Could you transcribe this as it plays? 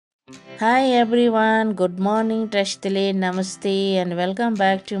Hi everyone, good morning, Tashtile, Namaste, and welcome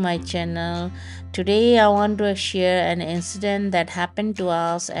back to my channel. Today I want to share an incident that happened to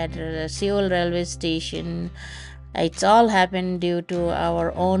us at the Seoul railway station. It's all happened due to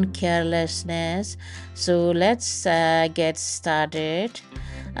our own carelessness. So let's get started.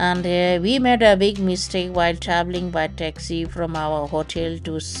 And we made a big mistake while traveling by taxi from our hotel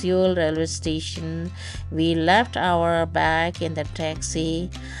to Seoul railway station. We left our bag in the taxi.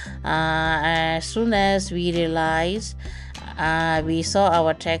 As soon as we realized, we saw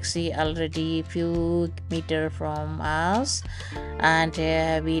our taxi already few meter from us, and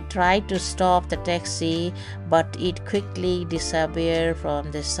we tried to stop the taxi, but it quickly disappeared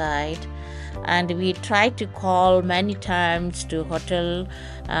from the side. And we tried to call many times to hotel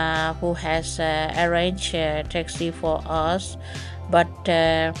who has arranged a taxi for us, but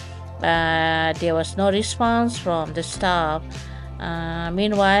there was no response from the staff.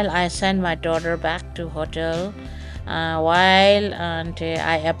 Meanwhile, I sent my daughter back to hotel.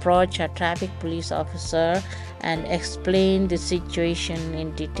 I approached a traffic police officer and explained the situation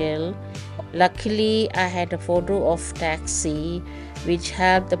in detail. Luckily, I had a photo of taxi which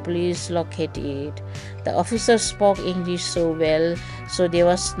helped the police locate it. The officer spoke English so well, so there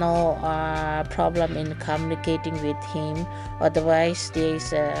was no problem in communicating with him. Otherwise, there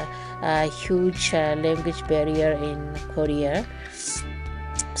is a huge language barrier in Korea.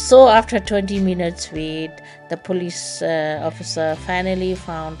 So after 20 minutes wait, the police officer finally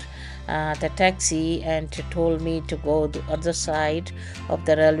found the taxi and told me to go to the other side of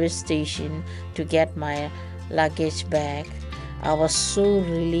the railway station to get my luggage back. I was so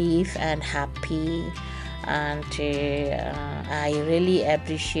relieved and happy, and I really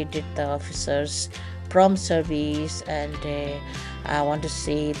appreciated the officers' prompt service, and I want to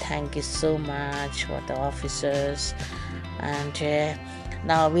say thank you so much for the officers. And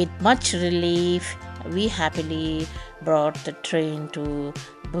now, with much relief, we happily brought the train to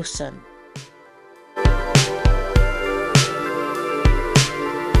Busan.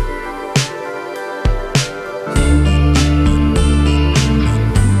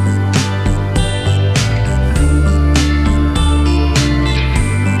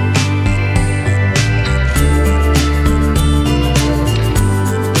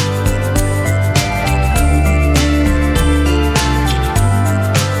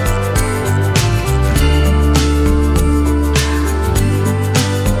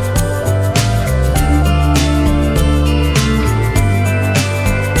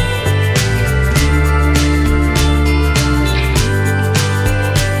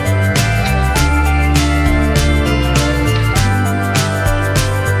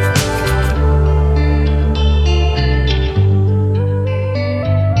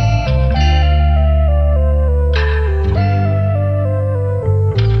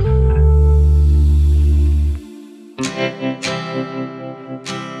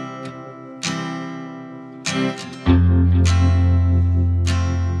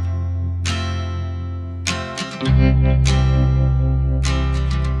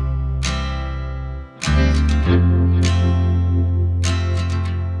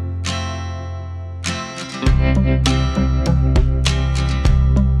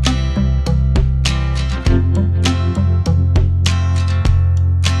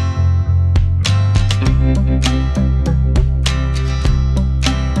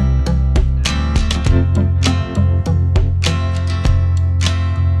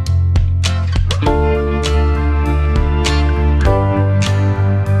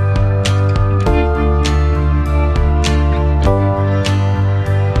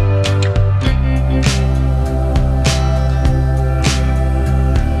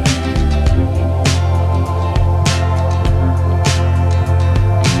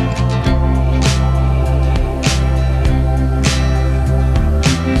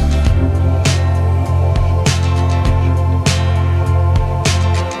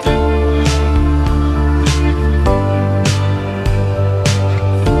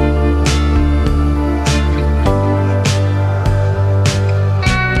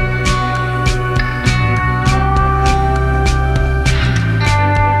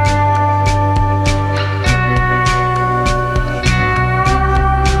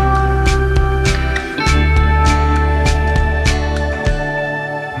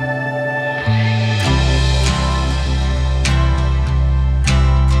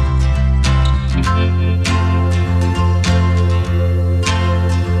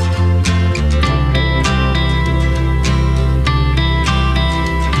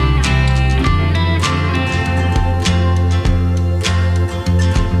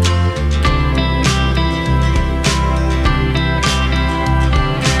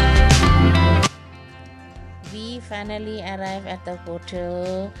 finally arrived at the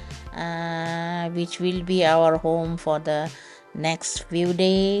hotel, which will be our home for the next few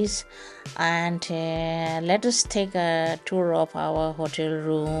days. And let us take a tour of our hotel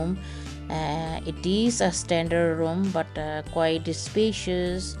room. It is a standard room, but quite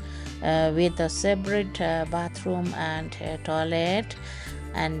spacious, with a separate bathroom and toilet.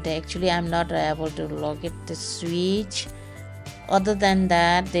 And actually I'm not able to locate the switch. Other than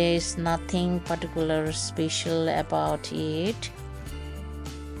that, there is nothing particular special about it.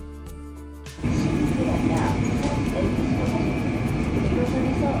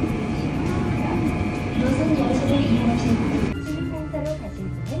 진입공사로 가실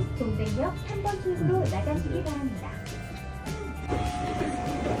분은 동백역 3번 출구로 나가시기 바랍니다.